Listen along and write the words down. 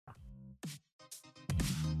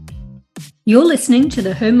You're listening to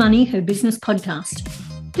the Her Money, Her Business podcast.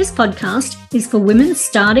 This podcast is for women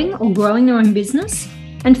starting or growing their own business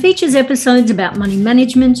and features episodes about money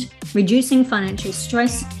management, reducing financial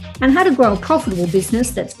stress, and how to grow a profitable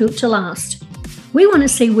business that's built to last. We want to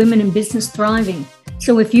see women in business thriving.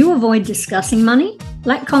 So if you avoid discussing money,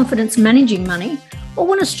 lack confidence managing money, or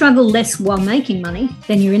want to struggle less while making money,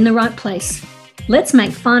 then you're in the right place. Let's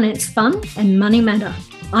make finance fun and money matter.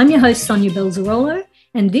 I'm your host, Sonia Belzarolo,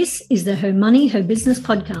 and this is the Her Money, Her Business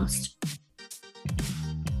podcast.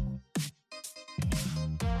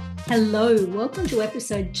 Hello, welcome to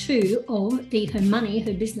episode 2 of the Her Money,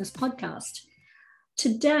 Her Business podcast.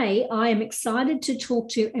 Today, I am excited to talk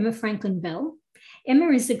to Emma Franklin Bell. Emma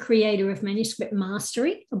is the creator of Manuscript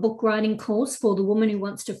Mastery, a book writing course for the woman who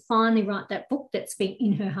wants to finally write that book that's been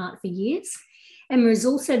in her heart for years. Emma is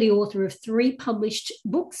also the author of 3 published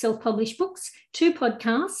books, self-published books, 2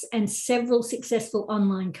 podcasts, and several successful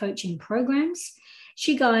online coaching programs.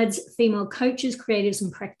 She guides female coaches, creators,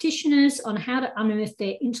 and practitioners on how to unearth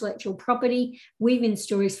their intellectual property, weave in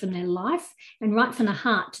stories from their life, and write from the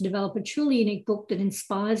heart to develop a truly unique book that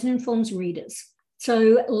inspires and informs readers.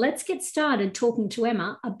 So let's get started talking to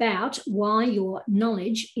Emma about why your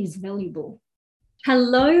knowledge is valuable.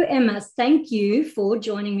 Hello, Emma. Thank you for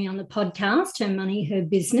joining me on the podcast, Her Money, Her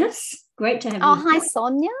Business. Great to have you. Oh, hi,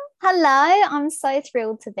 Sonia. Hello. I'm so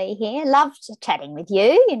thrilled to be here. Loved chatting with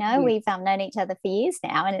you. You know, we've known each other for years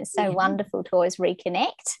now, and it's so wonderful to always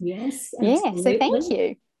reconnect. Yes, absolutely. Yeah, so thank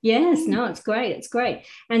you. Yes, no, it's great. It's great.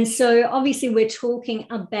 And so obviously we're talking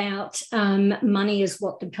about money is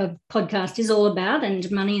what the podcast is all about,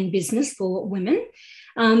 and money and business for women.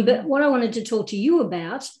 But what I wanted to talk to you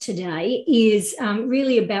about today is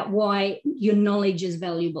really about why your knowledge is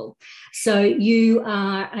valuable. So you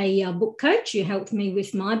are a book coach. You helped me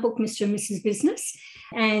with my book, Mr. and Mrs. Business.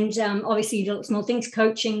 And obviously you do small things,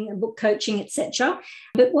 coaching, book coaching, etc.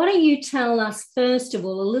 But why don't you tell us, first of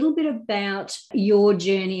all, a little bit about your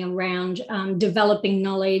journey around developing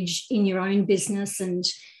knowledge in your own business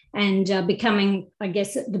and becoming, I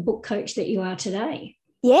guess, the book coach that you are today.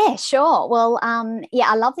 Yeah, sure. Well,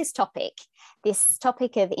 I love this topic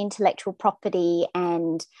of intellectual property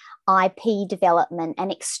and IP development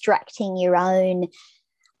and extracting your own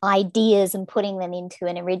ideas and putting them into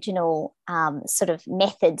an original sort of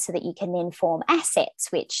method so that you can then form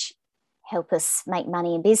assets which help us make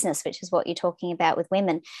money in business, which is what you're talking about with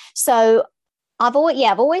women. So I've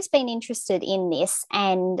always been interested in this,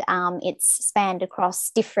 and it's spanned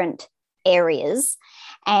across different areas.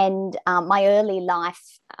 And my early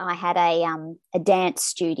life, I had a dance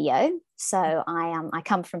studio. So I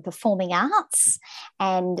come from performing arts,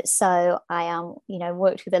 and so I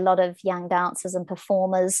worked with a lot of young dancers and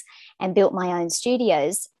performers and built my own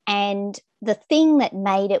studios. And the thing that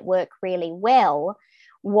made it work really well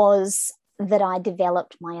was that I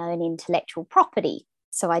developed my own intellectual property.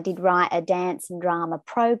 So I did write a dance and drama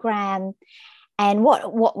program. And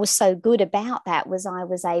what was so good about that was I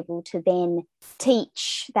was able to then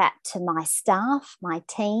teach that to my staff, my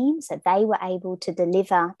team, so they were able to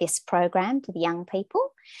deliver this program to the young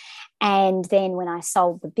people. And then when I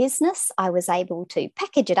sold the business, I was able to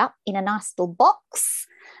package it up in a nice little box,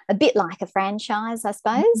 a bit like a franchise, I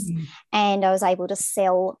suppose. Mm-hmm. And I was able to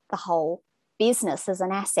sell the whole business as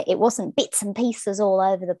an asset. It wasn't bits and pieces all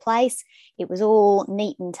over the place. It was all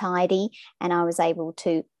neat and tidy, and I was able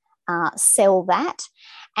to sell that.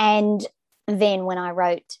 And then when I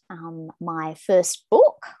wrote my first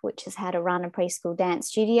book, which is How to Run a Preschool Dance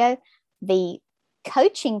Studio, the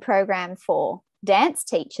coaching program for dance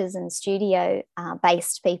teachers and studio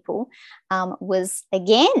based people was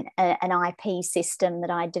again an IP system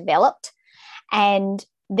that I developed. And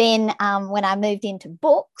then when I moved into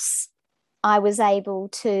books, I was able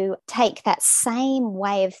to take that same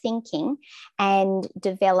way of thinking and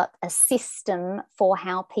develop a system for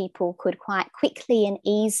how people could quite quickly and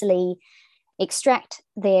easily extract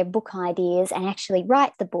their book ideas and actually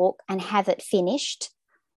write the book and have it finished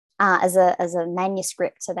as a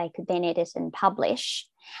manuscript so they could then edit and publish.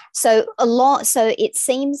 So it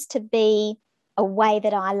seems to be a way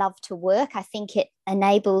that I love to work. I think it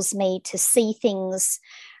enables me to see things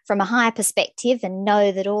from a higher perspective and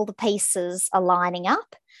know that all the pieces are lining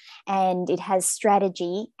up, and it has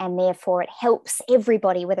strategy, and therefore it helps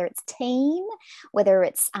everybody, whether it's team, whether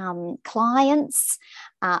it's clients,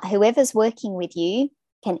 whoever's working with you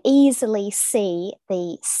can easily see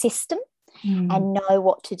the system and know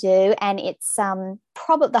what to do. And it's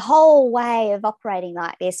probably the whole way of operating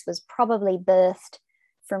like this was probably birthed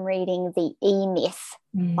from reading The E-Myth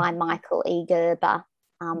by Michael E. Gerber.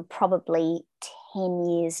 Probably 10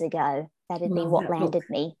 years ago. That'd be what landed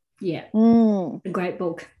me. Yeah, a great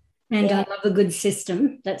book. And I love a good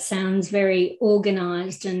system that sounds very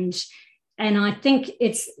organized. And I think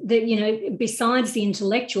it's that, you know, besides the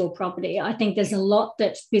intellectual property, I think there's a lot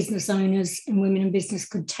that business owners and women in business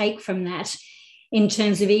could take from that, in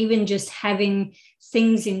terms of even just having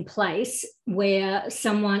things in place where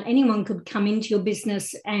anyone could come into your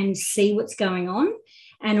business and see what's going on.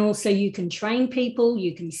 And also you can train people,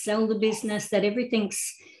 you can sell the business, that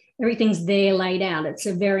everything's there laid out. It's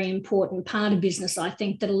a very important part of business, I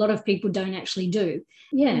think, that a lot of people don't actually do.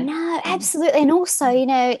 Yeah. No, absolutely. And also, you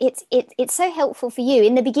know, it's so helpful for you.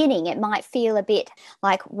 In the beginning, it might feel a bit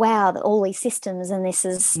like, wow, all these systems and this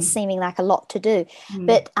is seeming like a lot to do.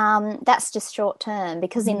 But that's just short term,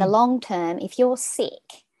 because in the long term, if you're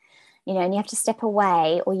sick, you know, and you have to step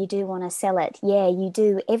away, or you do want to sell it, you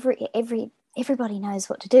do everybody knows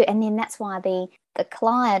what to do. And then that's why the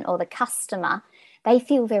client or the customer, they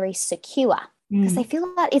feel very secure, because they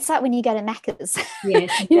feel like it's like when you go to Macca's. Yes,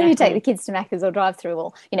 exactly. You know, you take the kids to Macca's or drive through,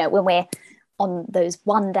 or, you know, when we're on those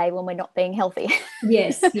one day when we're not being healthy.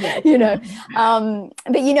 Yes. You know,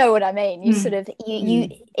 but you know what I mean. You sort of, you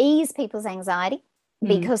ease people's anxiety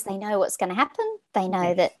because they know what's going to happen. They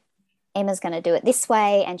know that Emma's going to do it this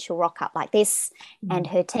way, and she'll rock up like this, and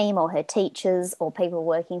her team or her teachers or people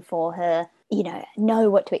working for her, you know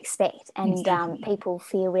what to expect, and people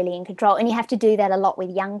feel really in control. And you have to do that a lot with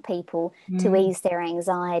young people to ease their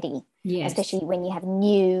anxiety, especially when you have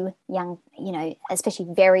new young, you know, especially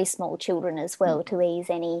very small children as well, to ease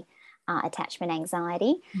any attachment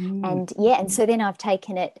anxiety. And so then I've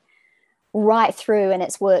taken it right through, and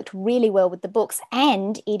it's worked really well with the books,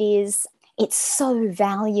 and it's so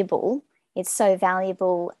valuable. It's so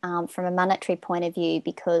valuable from a monetary point of view,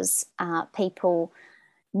 because people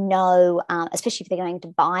know, especially if they're going to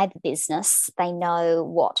buy the business, they know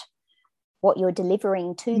what you're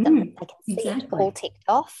delivering to them. They can see it all ticked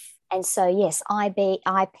off. And so, yes,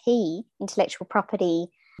 IP, intellectual property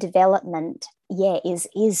development,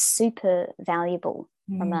 is super valuable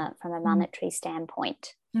from a monetary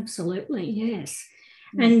standpoint. Absolutely, yes.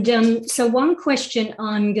 And so one question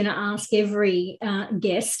I'm going to ask every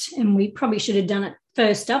guest, and we probably should have done it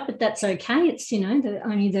first up, but that's okay. It's, you know,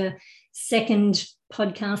 only the second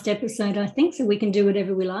podcast episode, I think, so we can do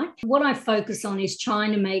whatever we like. What I focus on is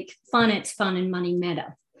trying to make finance fun and money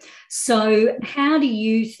matter. So how do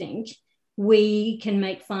you think we can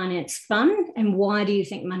make finance fun, and why do you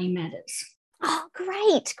think money matters? Oh,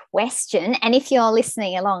 great question. And if you're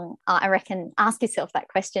listening along, I reckon ask yourself that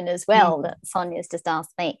question as well that Sonia's just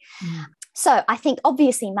asked me. So I think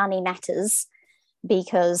obviously money matters,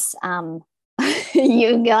 because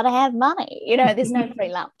you got to have money. You know, there's no free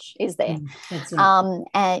lunch, is there? That's right.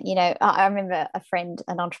 And, you know, I remember a friend,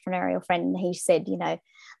 an entrepreneurial friend, he said, you know,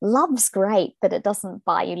 love's great, but it doesn't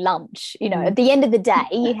buy you lunch. You know, at the end of the day,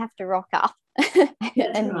 you have to rock up.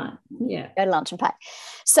 and right. Go to lunch and pay.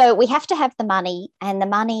 So we have to have the money, and the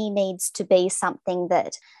money needs to be something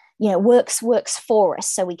that, you know, works for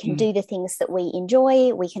us, so we can do the things that we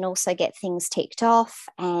enjoy. We can also get things ticked off,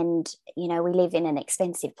 and, you know, we live in an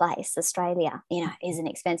expensive place. Australia, you know, is an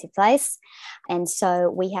expensive place, and so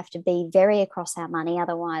we have to be very across our money,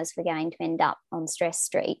 otherwise we're going to end up on Stress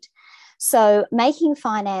Street. So making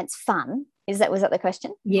finance fun, was that the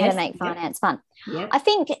question? Yes. How to make finance fun? Yep. I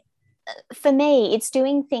think for me, it's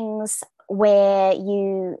doing things where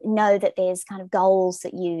you know that there's kind of goals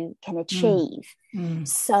that you can achieve.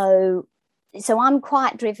 So I'm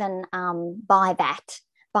quite driven by that,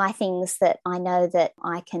 by things that I know that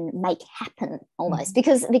I can make happen almost,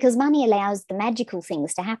 because money allows the magical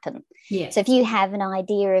things to happen. Yes. So if you have an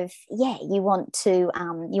idea of, you want to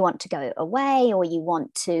go away, or you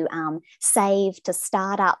want to save to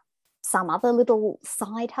start up some other little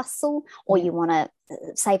side hustle, or you want to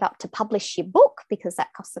save up to publish your book because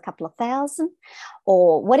that costs a couple of $1,000,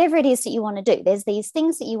 or whatever it is that you want to do, there's these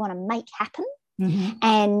things that you want to make happen.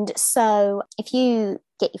 And so if you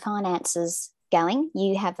get your finances going,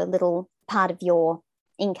 you have a little part of your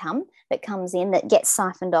income that comes in that gets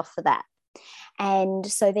siphoned off for that. And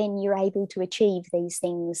so then you're able to achieve these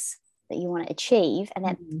things that you want to achieve, and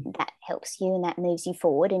that helps you, and that moves you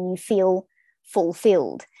forward, and you feel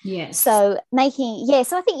fulfilled. Yes. So so I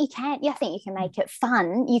think you can make it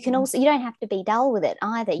fun. You can also, you don't have to be dull with it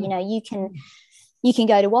either. You know, you can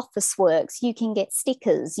go to Officeworks, you can get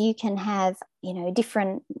stickers, you can have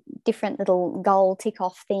different little goal tick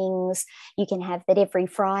off things. You can have that every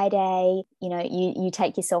Friday, you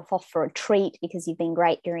take yourself off for a treat because you've been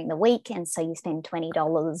great during the week, and so you spend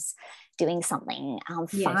 $20 doing something fun.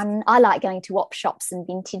 Yes. I like going to op shops and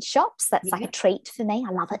vintage shops. That's like a treat for me.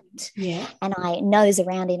 I love it. Yeah. And I nose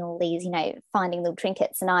around in all these, finding little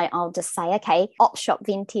trinkets, and I'll just say, okay, op shop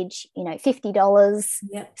vintage, $50.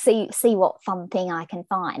 Yep. See what fun thing I can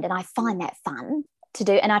find. And I find that fun to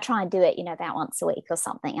do, and I try and do it about once a week or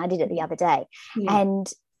something. I did it the other day. And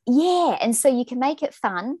so you can make it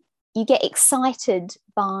fun. You get excited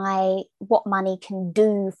by what money can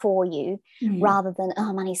do for you, rather than,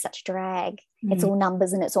 oh, money's such a drag. It's all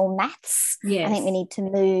numbers and it's all maths. Yes. I think we need to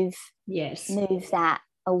move that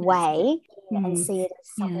away and see it as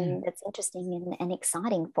something that's interesting and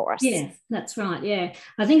exciting for us. Yeah, that's right. Yeah.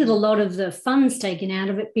 I think that a lot of the fun's taken out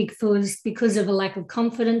of it because of a lack of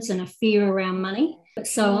confidence and a fear around money.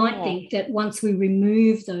 So I think that once we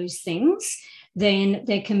remove those things, then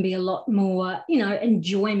there can be a lot more,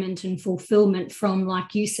 enjoyment and fulfillment from,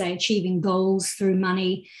 like you say, achieving goals through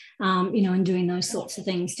money, and doing those sorts of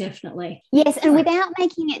things, definitely. Yes, and without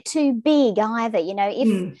making it too big either,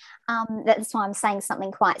 if that's why I'm saying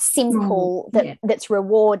something quite simple that's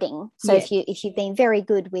rewarding. So if you've been very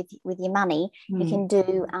good with your money, you can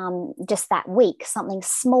do just that week something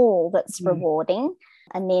small that's rewarding,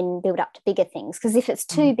 and then build up to bigger things. Because if it's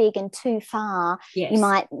too big and too far,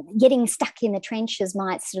 getting stuck in the trenches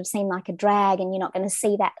might sort of seem like a drag, and you're not going to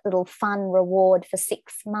see that little fun reward for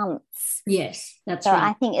 6 months. Yes, that's so right.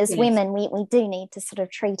 I think as women, we do need to sort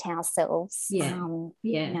of treat ourselves. And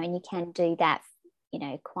you can do that,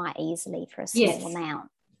 quite easily for a small amount.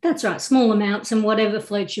 That's right, small amounts and whatever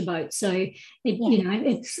floats your boat. So,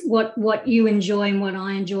 it's what you enjoy and what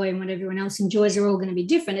I enjoy and what everyone else enjoys are all going to be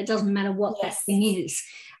different. It doesn't matter what that thing is,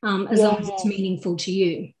 as long as it's meaningful to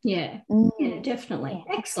you. Yeah, definitely.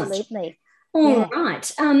 Yeah, excellent. Absolutely. All right.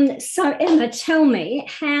 So, Emma, tell me,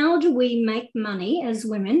 how do we make money as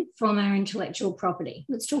women from our intellectual property?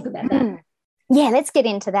 Let's talk about that. Yeah, let's get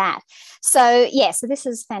into that. So this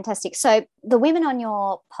is fantastic. So the women on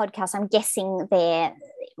your podcast, I'm guessing they're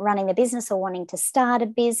running a business or wanting to start a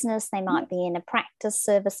business. They might be in a practice,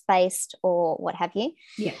 service-based, or what have you.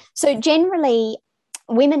 Yeah. So generally,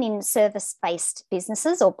 women in service-based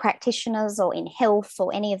businesses or practitioners or in health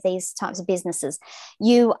or any of these types of businesses,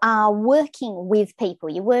 you are working with people,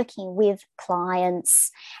 you're working with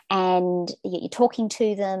clients, and you're talking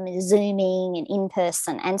to them, Zooming and in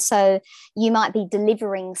person. And so you might be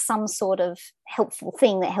delivering some sort of helpful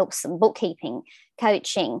thing that helps them, bookkeeping,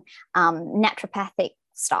 coaching, naturopathic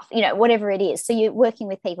stuff, whatever it is. So you're working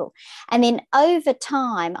with people. And then over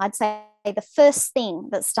time, I'd say the first thing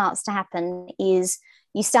that starts to happen is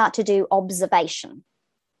you start to do observation,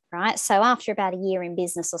 right? So after about a year in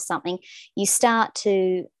business or something, you start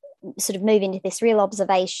to sort of move into this real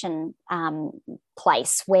observation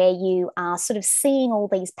place where you are sort of seeing all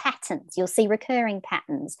these patterns. You'll see recurring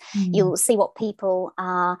patterns. You'll see what people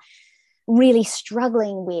are really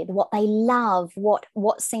struggling with, what they love, what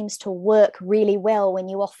seems to work really well when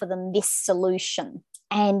you offer them this solution.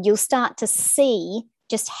 And you'll start to see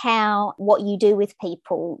just what you do with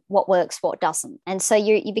people, what works, what doesn't. And so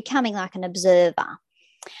you're becoming like an observer.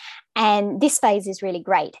 And this phase is really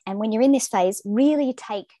great. And when you're in this phase, really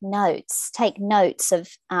take notes of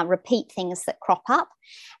repeat things that crop up,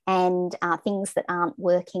 and things that aren't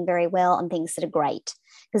working very well and things that are great.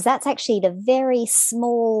 Because that's actually the very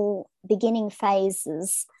small beginning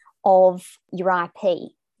phases of your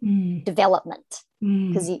IP development.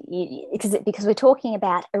 Because we're talking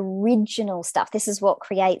about original stuff. This is what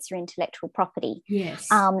creates your intellectual property. Yes.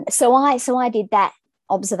 So I did that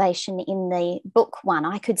observation in the book one.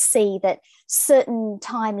 I could see that certain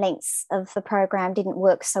time lengths of the program didn't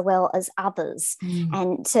work so well as others,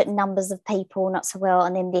 and certain numbers of people not so well,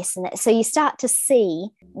 and then this and that. So you start to see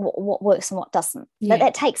what works and what doesn't. But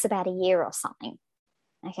that takes about a year or something.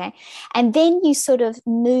 Okay. And then you sort of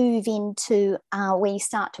move into where you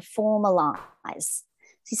start to formalize.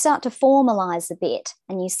 So you start to formalize a bit,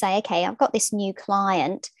 and you say, okay, I've got this new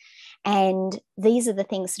client, and these are the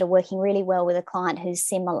things that are working really well with a client who's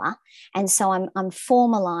similar. And so I'm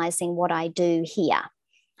formalizing what I do here.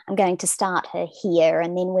 I'm going to start her here,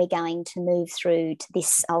 and then we're going to move through to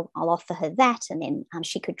this. I'll offer her that, and then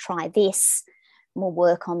she could try this. We'll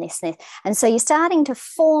work on this and this. And so you're starting to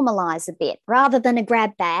formalize a bit rather than a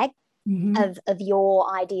grab bag of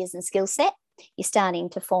your ideas and skill set. You're starting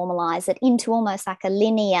to formalize it into almost like a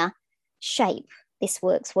linear shape. This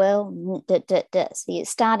works well. So you're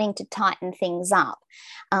starting to tighten things up,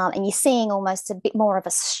 and you're seeing almost a bit more of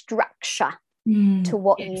a structure to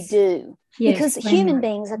what you do. Because human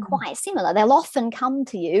beings are quite similar. They'll often come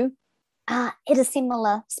to you at a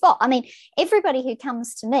similar spot. I mean, everybody who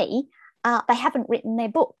comes to me, they haven't written their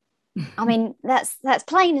book. I mean, that's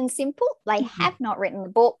plain and simple. They have not written the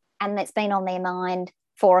book, and it's been on their mind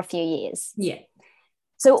for a few years. Yeah.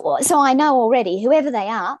 So I know already, whoever they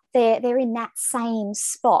are, they're in that same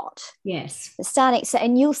spot. Yes.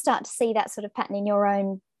 And you'll start to see that sort of pattern in your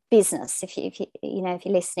own business. If you're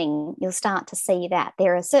listening, you'll start to see that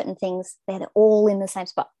there are certain things that are all in the same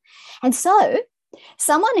spot. And so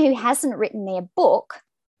someone who hasn't written their book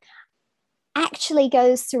actually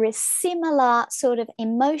goes through a similar sort of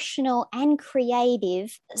emotional and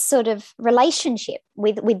creative sort of relationship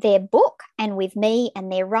with their book and with me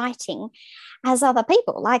and their writing as other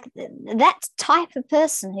people. Like that type of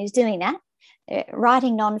person who's doing that,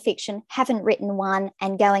 writing nonfiction, haven't written one,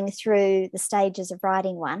 and going through the stages of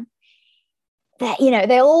writing one, that,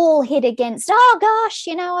 they'll all hit against, oh gosh,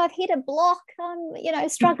 I've hit a block, I'm,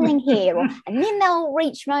 struggling here. And then they'll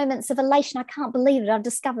reach moments of elation. I can't believe it. I've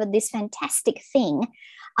discovered this fantastic thing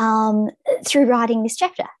through writing this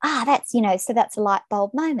chapter. That's, so that's a light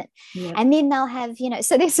bulb moment. Yeah. And then they'll have,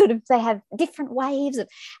 so they have different waves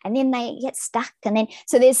and then they get stuck. And then,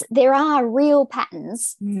 so there are real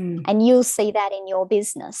patterns and you'll see that in your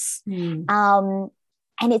business.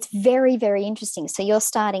 And it's very, very interesting. So you're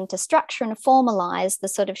starting to structure and formalize the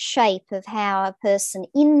sort of shape of how a person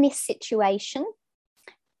in this situation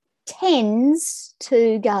tends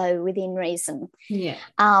to go within reason. Yeah.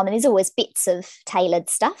 And there's always bits of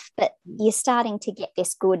tailored stuff, but you're starting to get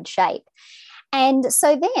this good shape. And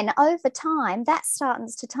so then over time, that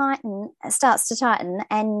starts to tighten,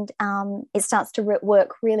 and it starts to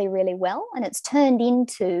work really, really well. And it's turned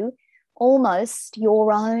into almost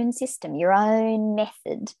your own system, your own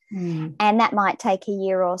method. And that might take a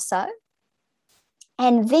year or so.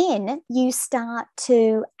 And then you start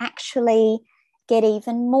to actually get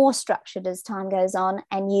even more structured as time goes on,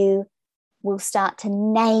 and you will start to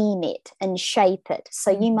name it and shape it.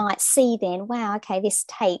 So you might see then, wow, okay, this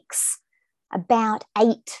takes about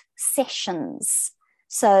 8 sessions.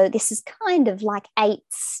 So this is kind of like 8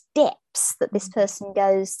 steps that this person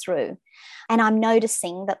goes through. And I'm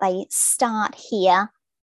noticing that they start here,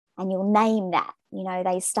 and you'll name that.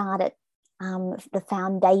 They start at the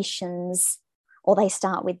foundations, or they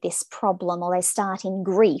start with this problem, or they start in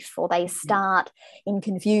grief, or they start in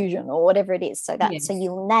confusion, or whatever it is. So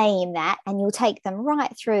you'll name that, and you'll take them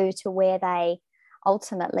right through to where they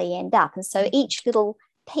ultimately end up. And so each little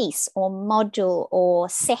piece or module or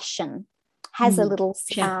session has a little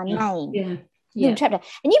name. Little chapter.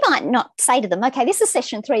 And you might not say to them, okay, this is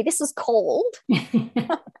session 3, this is called.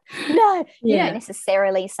 No, you don't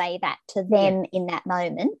necessarily say that to them in that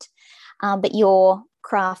moment, but you're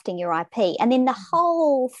crafting your IP. And then the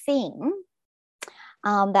whole thing,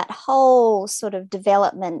 that whole sort of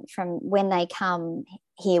development from when they come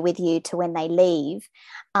here with you to when they leave,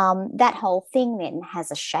 that whole thing then has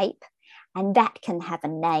a shape. And that can have a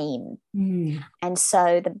name. And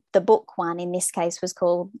so the book one in this case was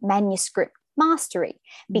called Manuscript Mastery,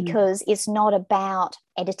 because it's not about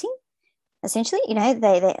editing. Essentially,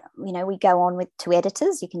 we go on to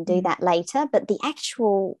editors. You can do that later, but the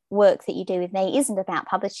actual work that you do with me isn't about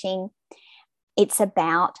publishing. It's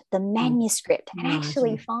about the manuscript and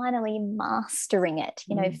actually finally mastering it.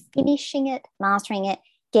 Finishing it, mastering it,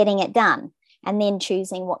 getting it done, and then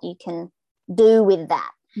choosing what you can do with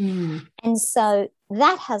that. And so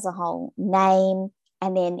that has a whole name,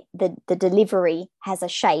 and then the delivery has a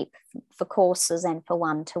shape for courses and for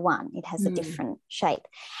one-to-one. It has a different shape.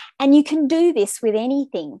 And you can do this with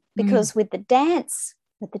anything, because with the dance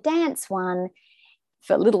one,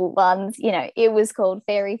 for little ones, it was called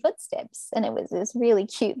Fairy Footsteps, and it was this really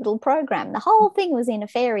cute little program. The whole thing was in a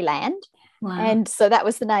fairyland. Wow. And so that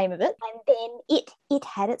was the name of it. And then it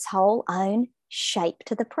had its whole own shape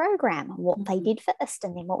to the program, what they did first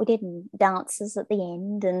and then what we did, and dances at the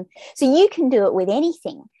end. And so you can do it with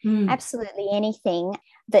anything, absolutely anything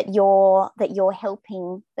that you're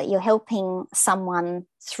helping someone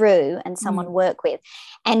through and someone work with.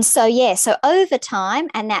 And so so over time,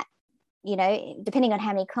 and that, depending on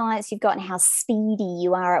how many clients you've got and how speedy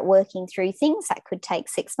you are at working through things, that could take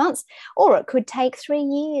 6 months, or it could take 3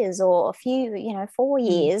 years, or a few, 4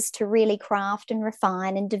 years to really craft and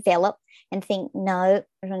refine and develop and think, no,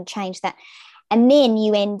 I'm going to change that. And then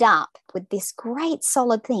you end up with this great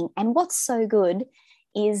solid thing. And what's so good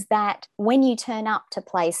is that when you turn up to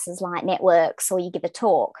places like networks or you give a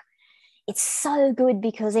talk, it's so good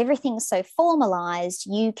because everything's so formalized.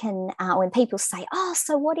 You can, when people say, oh,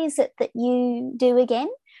 so what is it that you do again?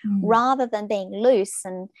 rather than being loose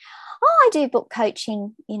and, oh, I do book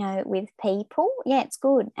coaching, with people. Yeah, it's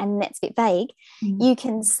good. And that's a bit vague. You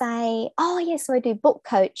can say, oh, yes, so I do book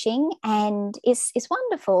coaching and it's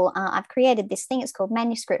wonderful. I've created this thing. It's called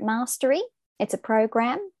Manuscript Mastery. It's a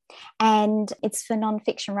program and it's for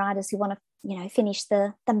nonfiction writers who want to, finish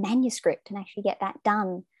the manuscript and actually get that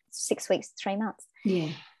done 6 weeks, 3 months.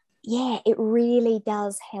 Yeah, it really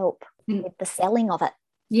does help with the selling of it.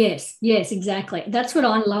 Yes, exactly. That's what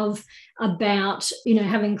I love about,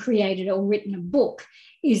 having created or written a book,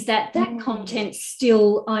 is that content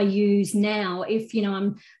still I use now. If,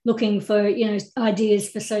 I'm looking for, ideas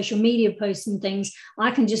for social media posts and things,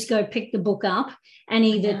 I can just go pick the book up and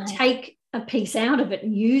either take a piece out of it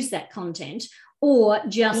and use that content, or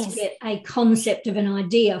just get a concept of an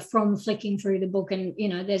idea from flicking through the book. And,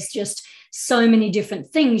 there's just so many different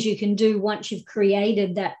things you can do once you've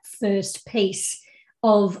created that first piece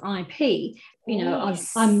of IP.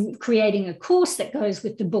 I'm creating a course that goes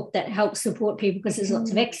with the book that helps support people because there's lots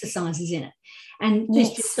of exercises in it. And there's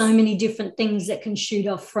just so many different things that can shoot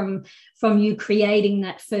off from you creating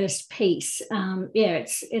that first piece.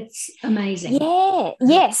 It's amazing.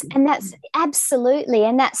 Yes. And that's absolutely.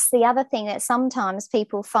 And that's the other thing that sometimes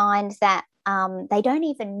people find that they don't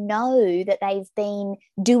even know that they've been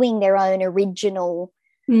doing their own original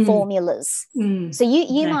formulas. So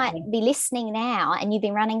you might be listening now and you've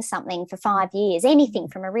been running something for 5 years, anything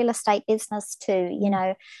from a real estate business to,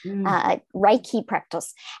 a Reiki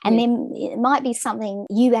practice. And then it might be something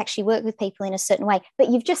you actually work with people in a certain way, but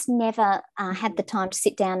you've just never had the time to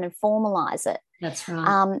sit down and formalize it. That's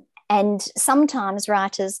right. And sometimes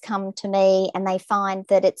writers come to me and they find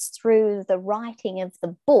that it's through the writing of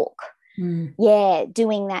the book,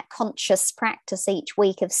 doing that conscious practice each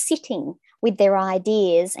week of sitting with their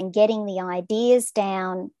ideas and getting the ideas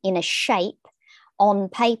down in a shape on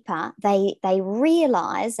paper, they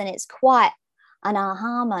realize, and it's quite an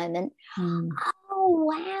aha moment, oh,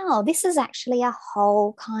 wow, this is actually a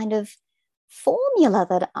whole kind of formula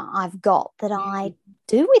that I've got that I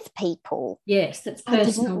do with people. Yes, that's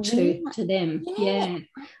personal to them.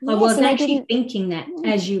 I wasn't actually thinking that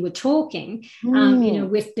as you were talking,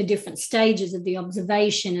 with the different stages of the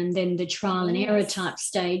observation and then the trial and error type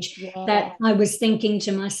stage, that I was thinking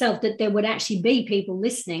to myself that there would actually be people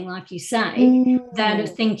listening, like you say, that are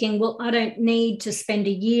thinking, well, I don't need to spend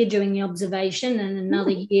a year doing the observation and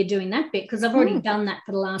another year doing that bit because I've already done that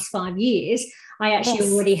for the last 5 years. I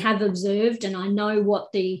actually already have observed and I know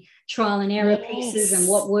what the trial and error pieces and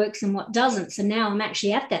what works and what doesn't. So now I'm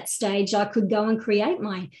actually at that stage. I could go and create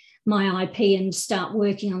my IP and start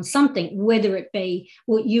working on something, whether it be,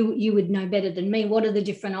 well, you would know better than me. What are the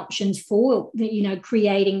different options for,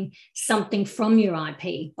 creating something from your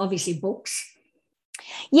IP? Obviously books.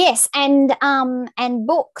 Yes, and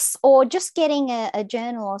books, or just getting a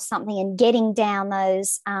journal or something and getting down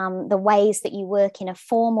those the ways that you work in a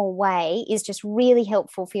formal way is just really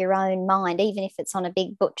helpful for your own mind, even if it's on a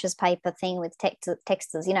big butcher's paper thing with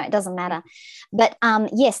textures, it doesn't matter. But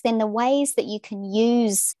yes, then the ways that you can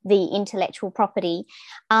use the intellectual property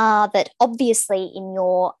are that obviously in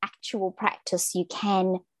your actual practice you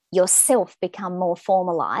can yourself become more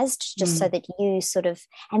formalized, just so that you sort of,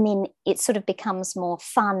 and then it sort of becomes more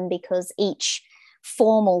fun because each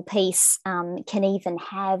formal piece can even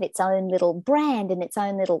have its own little brand and its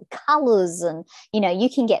own little colors, and you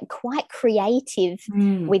can get quite creative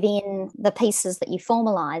within the pieces that you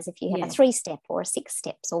formalize if you have a 3-step or a 6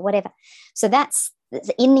 steps or whatever. So that's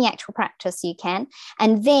in the actual practice you can.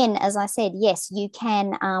 And then, as I said, yes, you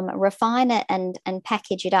can refine it and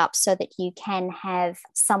package it up so that you can have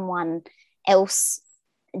someone else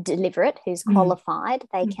deliver it who's qualified.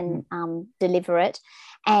 They can deliver it.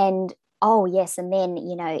 And oh yes, and then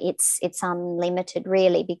it's unlimited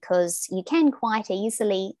really, because you can quite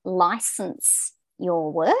easily license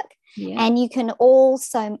your work. And you can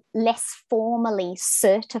also less formally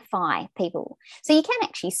certify people. So you can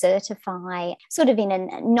actually certify sort of in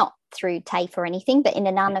not through TAFE or anything, but in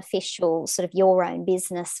an unofficial sort of your own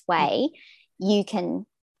business way. You can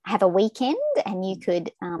have a weekend and you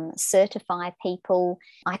could certify people.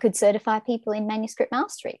 I could certify people in manuscript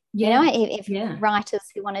mastery. If writers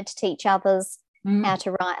who wanted to teach others how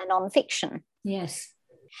to write a non-fiction. Yes.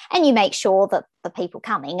 And you make sure that the people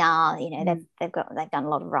coming are, they've done a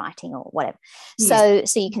lot of writing or whatever. So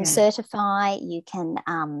you can certify, you can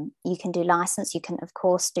do license, you can of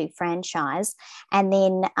course do franchise, and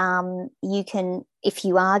then you can, if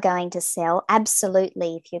you are going to sell,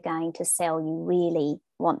 absolutely, if you're going to sell, you really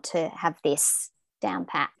want to have this down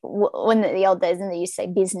pat. When the old days, and they used to say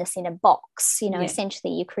business in a box,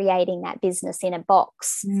 essentially you're creating that business in a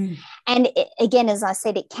box. And again, as I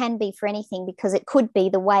said, it can be for anything, because it could be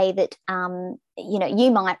the way that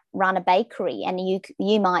you might run a bakery and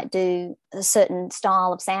you might do a certain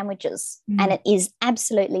style of sandwiches, and it is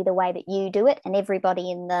absolutely the way that you do it, and everybody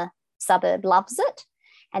in the suburb loves it,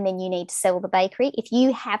 and then you need to sell the bakery. If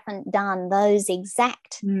you haven't done those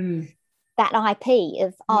exact that IP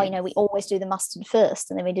of, we always do the mustard first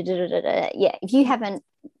and then we do if you haven't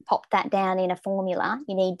popped that down in a formula,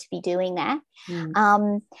 you need to be doing that.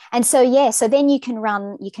 And so then you can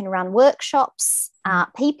run workshops.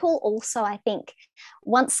 People also, I think,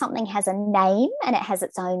 once something has a name and it has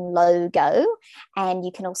its own logo, and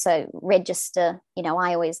you can also register,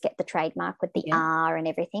 I always get the trademark with the R and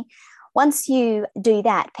everything. Once you do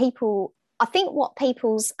that, I think what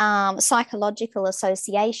people's psychological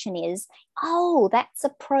association is, that's a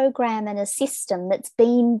program and a system that's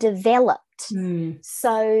been developed.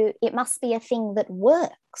 So it must be a thing that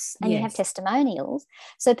works. And you have testimonials.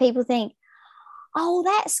 So people think,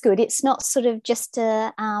 that's good. It's not sort of just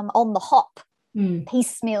a on the hop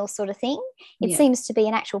piecemeal sort of thing. It seems to be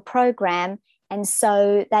an actual program. And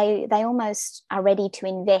so they almost are ready to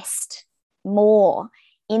invest more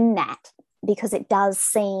in that, because it does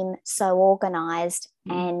seem so organised,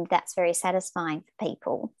 and that's very satisfying for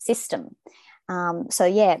people. System.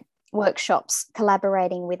 Workshops,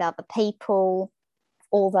 collaborating with other people,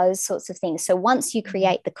 all those sorts of things. So once you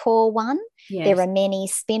create the core one, there are many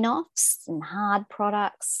spin-offs and hard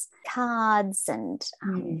products, cards, and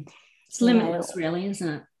it's limitless, really, isn't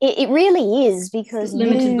it? It really is, because it's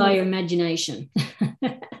limited by your imagination.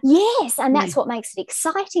 Yes, and that's what makes it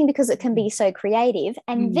exciting, because it can be so creative.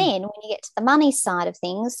 And then when you get to the money side of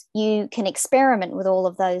things, you can experiment with all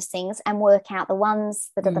of those things and work out the ones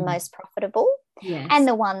that are the most profitable and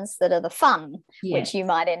the ones that are the fun, which you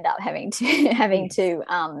might end up having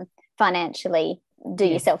to financially do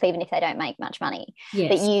yourself, even if they don't make much money.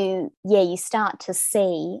 But you start to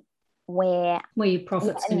see where your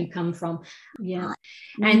profit's going to come from.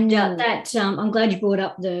 And I'm glad you brought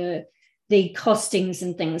up the costings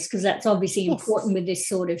and things, because that's obviously important with this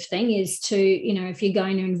sort of thing, is to, if you're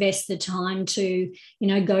going to invest the time to,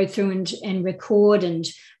 go through and record and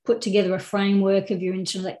put together a framework of your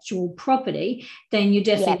intellectual property, then you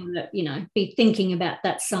definitely want to, be thinking about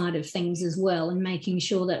that side of things as well, and making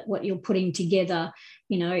sure that what you're putting together,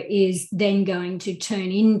 is then going to turn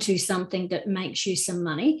into something that makes you some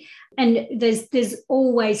money. And there's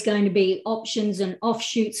always going to be options and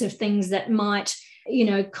offshoots of things that might,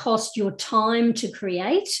 cost your time to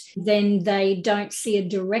create. Then they don't see a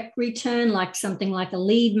direct return, like something like a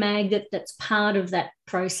lead magnet that's part of that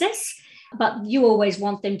process. But you always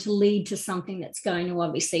want them to lead to something that's going to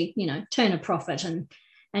obviously, turn a profit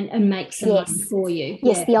and make some money for you.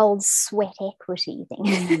 Yes, the old sweat equity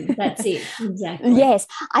thing. That's it, exactly. Yes,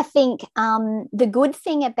 I think the good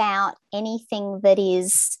thing about anything that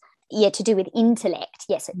is to do with intellect,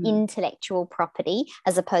 intellectual property,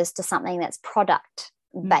 as opposed to something that's product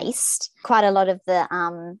based. Quite a lot of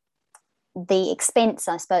the expense,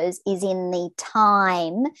 I suppose, is in the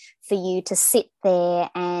time for you to sit there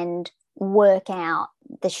and work out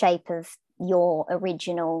the shape of your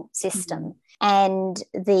original system, and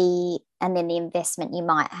then the investment you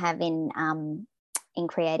might have in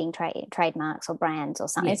creating trademarks or brands or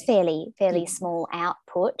something. It's fairly small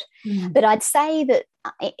output. But I'd say that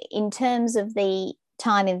in terms of the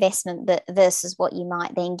time investment versus what you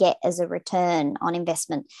might then get as a return on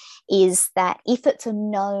investment, is that if it's a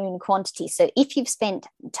known quantity, so if you've spent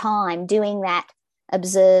time doing that,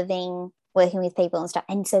 observing, working with people and stuff,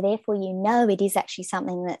 and so therefore it is actually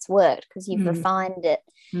something that's worked, because you've refined it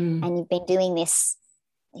and you've been doing this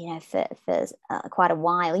for quite a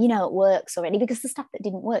while, it works already, because the stuff that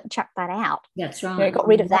didn't work, chuck that out. That's right. Got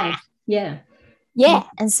rid of that.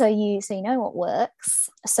 And so you know what works,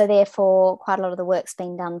 so therefore quite a lot of the work's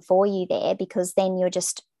been done for you there, because then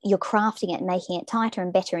you're crafting it and making it tighter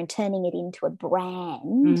and better and turning it into a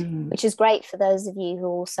brand, which is great for those of you who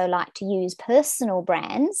also like to use personal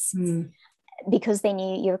brands, because then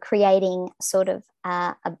you're creating sort of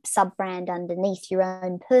a sub-brand underneath your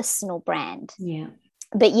own personal brand.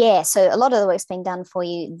 But so a lot of the work's been done for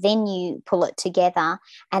you, then you pull it together,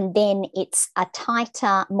 and then it's a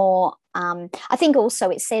tighter, more I think also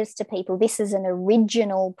it says to people, this is an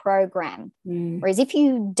original program. Whereas if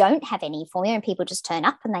you don't have any formula and people just turn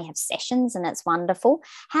up and they have sessions and it's wonderful,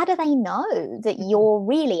 how do they know that you're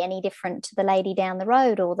really any different to the lady down the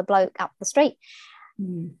road or the bloke up the street?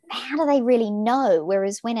 how do they really know?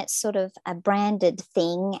 Whereas when it's sort of a branded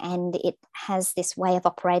thing and it has this way of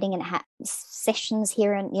operating and it has sessions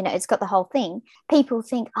here and, you know, it's got the whole thing, people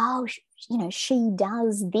think, oh, you know, she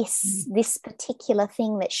does this particular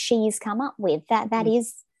thing that she's come up with.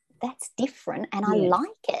 That's different, and I like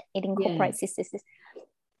it. It incorporates this.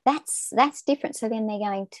 That's different. So then they're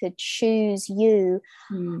going to choose you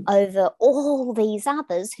over all these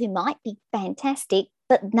others who might be fantastic,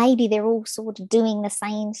 but maybe they're all sort of doing the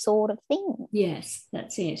same sort of thing. Yes,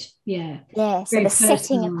 that's it. Yeah. Yeah. So the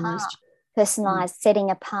setting apart, personalized,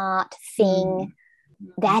 setting apart thing,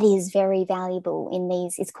 that is very valuable in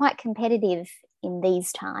these. It's quite competitive in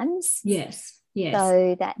these times. Yes. Yes.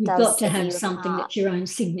 So that you've got to have something that's your own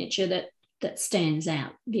signature that stands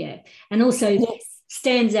out. Yeah. And also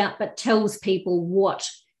stands out but tells people what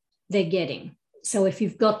they're getting. So if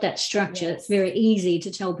you've got that structure, it's very easy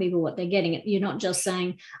to tell people what they're getting. You're not just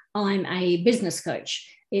saying, I'm a business coach.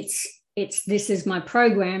 It's this is my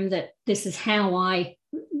program, that this is how I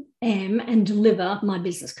am and deliver my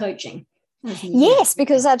business coaching. Yes,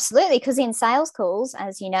 because absolutely. Because in sales calls,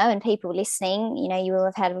 as you know, and people listening, you know, you will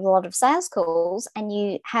have had a lot of sales calls,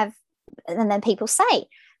 and then people say,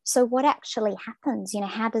 so what actually happens? You know,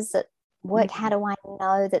 how does it work? How do I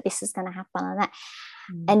know that this is going to happen and that?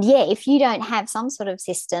 And if you don't have some sort of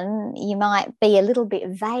system, you might be a little bit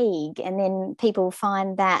vague, and then people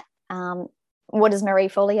find that what does Marie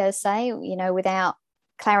Forleo say? You know, without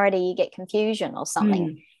clarity, you get confusion or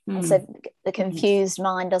something. And so the confused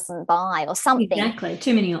mind doesn't buy or something. Exactly.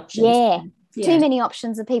 Too many options. Yeah. Too many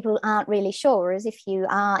options that people aren't really sure. Whereas if you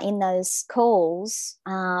are in those calls,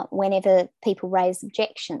 whenever people raise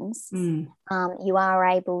objections, you are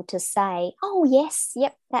able to say, oh, yes,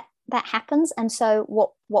 yep, that happens. And so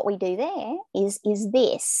what we do there is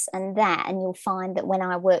this and that. And you'll find that when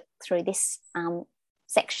I work through this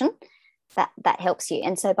section, that helps you.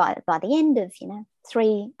 And so by the end of,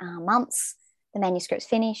 3 months, the manuscript's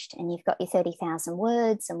finished and you've got your 30,000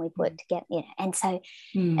 words, and we've worked together, and so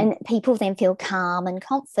and people then feel calm and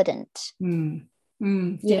confident.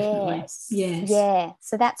 Definitely. Yes. Yeah.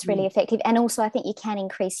 So that's really effective. And also I think you can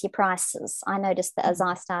increase your prices. I noticed that as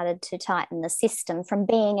I started to tighten the system from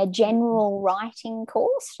being a general writing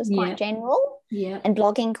course, just quite general, and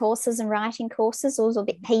blogging courses and writing courses, also a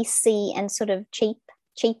bit PC and sort of cheaper.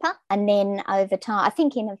 And then over time, I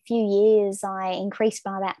think in a few years, I increased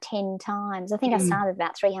by about 10 times. I think I started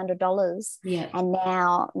about $300, and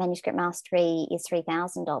now Manuscript Mastery is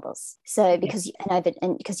 $3,000. So because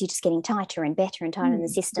you're just getting tighter and better and tighter in the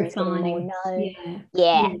systems, getting more known.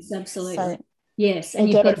 Yes, absolutely. So, yes, and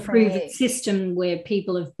you've got a proven system where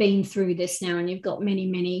people have been through this now, and you've got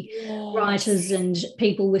many writers and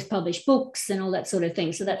people with published books and all that sort of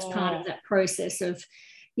thing. So that's part of that process of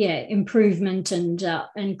improvement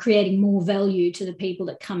and creating more value to the people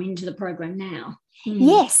that come into the program now.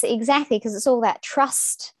 Yes, exactly, because it's all that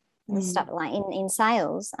trust and stuff like in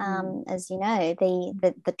sales, as you know,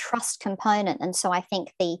 the trust component. And so I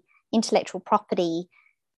think the intellectual property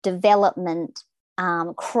development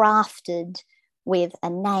crafted with a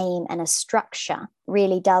name and a structure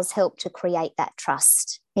really does help to create that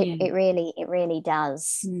trust. It really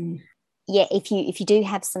does. If you do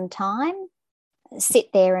have some time,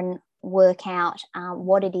 sit there and work out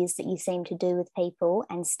what it is that you seem to do with people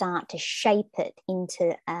and start to shape it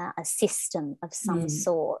into a system of some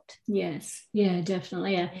sort. Yes,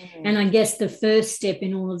 definitely. And I guess the first step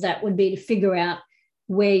in all of that would be to figure out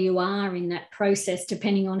where you are in that process,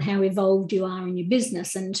 depending on how evolved you are in your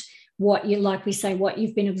business and what what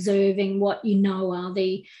you've been observing, what you know are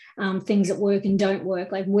the things that work and don't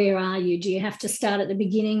work. Like, where are you? Do you have to start at the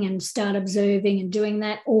beginning and start observing and doing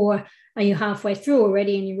that? Or are you halfway through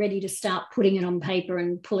already and you're ready to start putting it on paper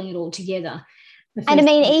and pulling it all together? And I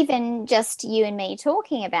mean, even just you and me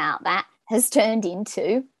talking about that has turned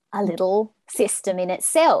into a little system in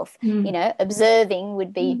itself. Observing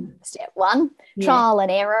would be step 1, trial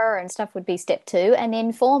and error and stuff would be step 2, and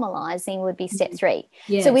then formalizing would be step 3.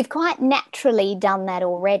 So we've quite naturally done that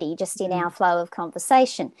already, just in our flow of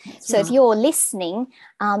conversation. That's right. If you're listening,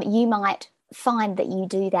 you might find that you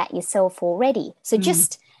do that yourself already. So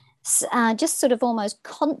just sort of almost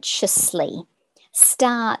consciously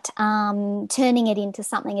start turning it into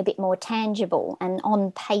something a bit more tangible, and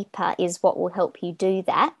on paper is what will help you do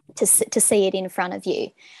that, to see it in front of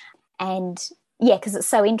you. And because it's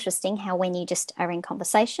so interesting how when you just are in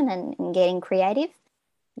conversation and getting creative,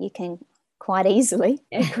 you can quite easily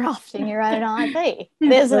be crafting your own IP.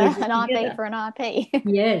 There's an IP for an IP.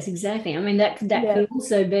 Yes, exactly. I mean, that could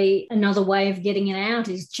also be another way of getting it out,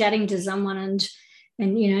 is chatting to someone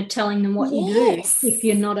and telling them what you do. If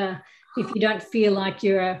you're not if you don't feel like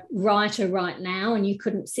you're a writer right now and you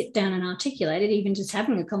couldn't sit down and articulate it, even just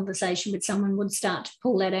having a conversation with someone would start to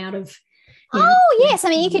pull that out of. Oh, yes. I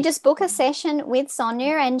mean, you could just book a session with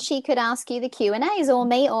Sonia and she could ask you the Q&As, or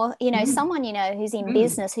me, or, someone, who's in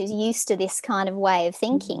business, who's used to this kind of way of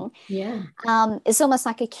thinking. Yeah. It's almost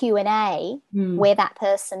like a Q&A where that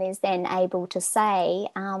person is then able to say,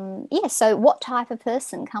 so what type of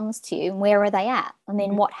person comes to you and where are they at? And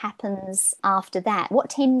then what happens after that? What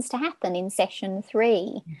tends to happen in session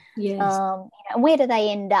 3? Yes. And where do they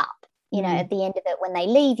end up, at the end of it, when they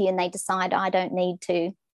leave you and they decide, I don't need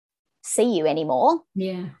to see you anymore?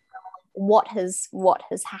 What has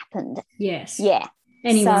happened? Yes. Yeah.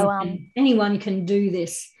 Anyone can do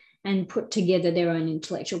this and put together their own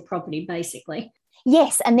intellectual property, basically.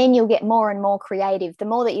 Yes, and then you'll get more and more creative. The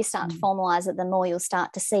more that you start to formalize it, the more you'll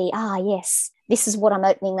start to see, yes, this is what I'm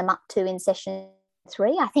opening them up to in session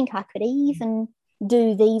 3. I think I could even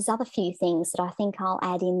do these other few things that I think I'll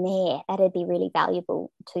add in there. That'd be really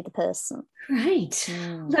valuable to the person. Great.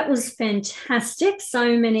 That was fantastic.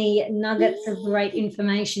 So many nuggets of great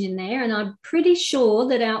information in there. And I'm pretty sure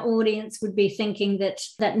that our audience would be thinking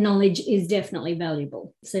that knowledge is definitely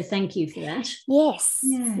valuable. So thank you for that. Yes,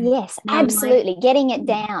 absolutely. Getting it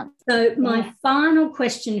down. So my final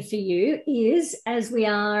question for you is, as we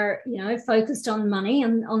are, focused on money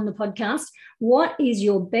and on the podcast, what is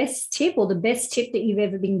your best tip or the best tip that you've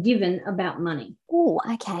ever been given about money? Oh,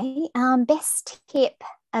 okay. Best tip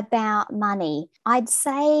about money. I'd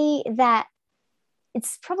say that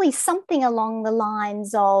it's probably something along the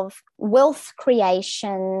lines of wealth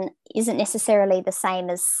creation isn't necessarily the same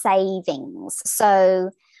as savings.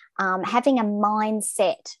 So having a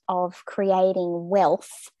mindset of creating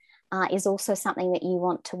wealth is also something that you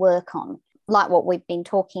want to work on. Like what we've been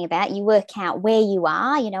talking about, you work out where you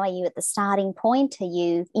are, are you at the starting point? Are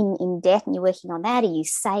you in debt and you're working on that? Are you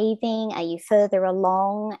saving? Are you further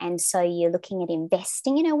along? And so you're looking at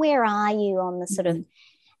investing, where are you on the sort of,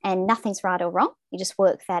 and nothing's right or wrong. You just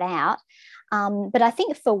work that out. But I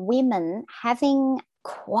think for women, having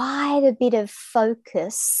quite a bit of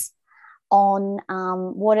focus on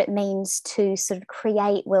what it means to sort of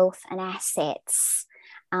create wealth and assets.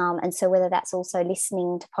 And so whether that's also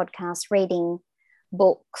listening to podcasts, reading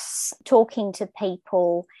books, talking to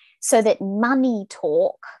people, so that money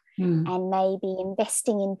talk and maybe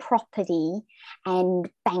investing in property and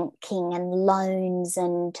banking and loans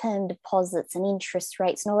and term deposits and interest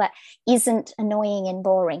rates and all that isn't annoying and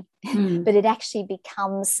boring, but it actually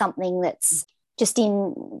becomes something that's just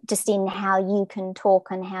in how you can talk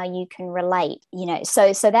and how you can relate,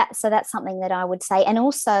 so that's something that I would say. And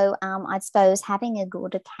also I suppose having a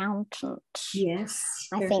good accountant. Yes,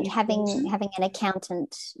 I think having an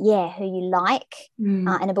accountant who you like,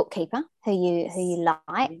 and a bookkeeper who you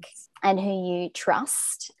like and who you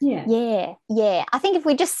trust. I think if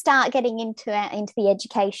we just start getting into the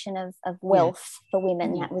education of wealth for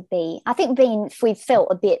women, that would be, I think, if we've felt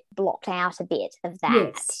a bit blocked out a bit of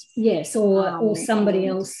that. Yes, or somebody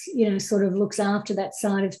else, sort of looks after that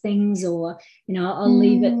side of things, or, I'll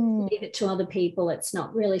leave it to other people. It's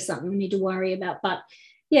not really something we need to worry about. But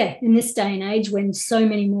in this day and age, when so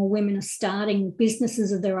many more women are starting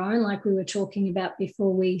businesses of their own, like we were talking about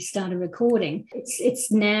before we started recording, it's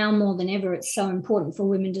now more than ever, it's so important for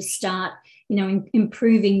women to start,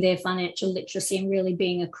 improving their financial literacy and really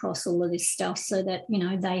being across all of this stuff, so that,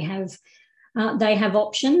 they have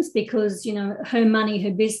options, because, her money,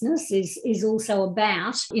 her business is also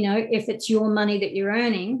about, if it's your money that you're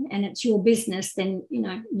earning and it's your business, then,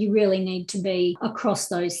 you really need to be across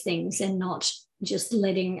those things and not just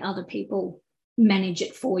letting other people manage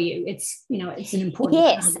it for you. It's, it's an important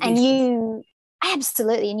part of the and business. you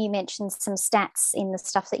absolutely, and you mentioned some stats in the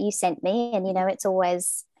stuff that you sent me, and it's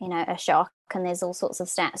always a shock, and there's all sorts of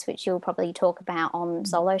stats which you'll probably talk about on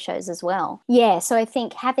solo shows as well. So I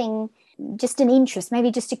think having just an interest,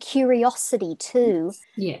 maybe just a curiosity too.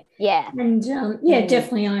 And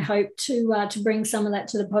definitely I hope to bring some of that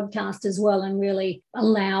to the podcast as well, and really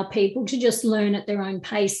allow people to just learn at their own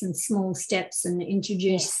pace and small steps, and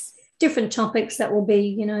introduce different topics that will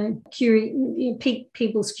be, pique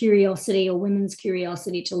people's curiosity or women's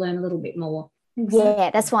curiosity to learn a little bit more.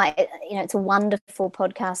 That's why it's a wonderful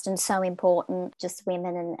podcast and so important, just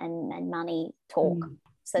women and money talk.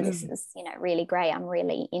 So this is, really great. I'm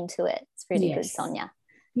really into it. It's really good, Sonia.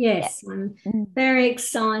 Yes, I'm very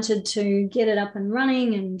excited to get it up and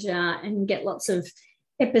running and get lots of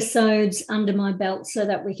episodes under my belt, so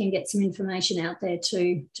that we can get some information out there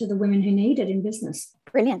to the women who need it in business.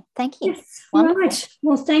 Brilliant. Thank you. Yes. Right.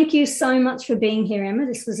 Well, thank you so much for being here, Emma.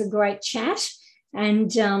 This was a great chat.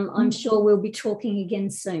 And I'm sure we'll be talking again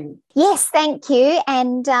soon. Yes, thank you.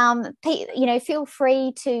 And, feel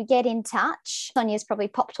free to get in touch. Sonia's probably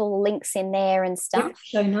popped all the links in there and stuff. Yep,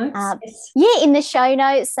 show notes. Yes. Yeah, in the show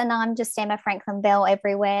notes. And I'm just Emma Franklin Bell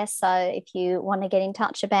everywhere. So if you want to get in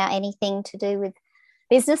touch about anything to do with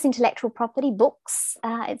business, intellectual property, books,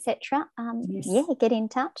 etc., get in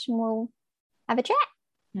touch and we'll have a chat.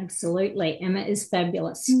 Absolutely. Emma is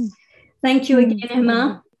fabulous. Thank you again,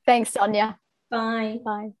 Emma. Thanks, Sonia. Bye.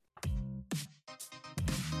 Bye.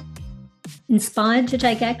 Inspired to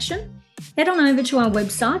take action? Head on over to our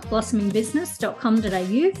website,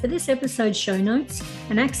 blossomingbusiness.com.au, for this episode's show notes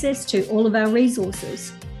and access to all of our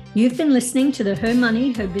resources. You've been listening to the Her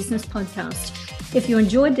Money, Her Business podcast. If you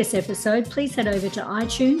enjoyed this episode, please head over to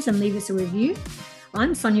iTunes and leave us a review.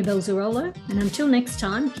 I'm Sonia Belzarolo, and until next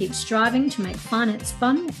time, keep striving to make finance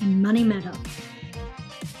fun and money matter.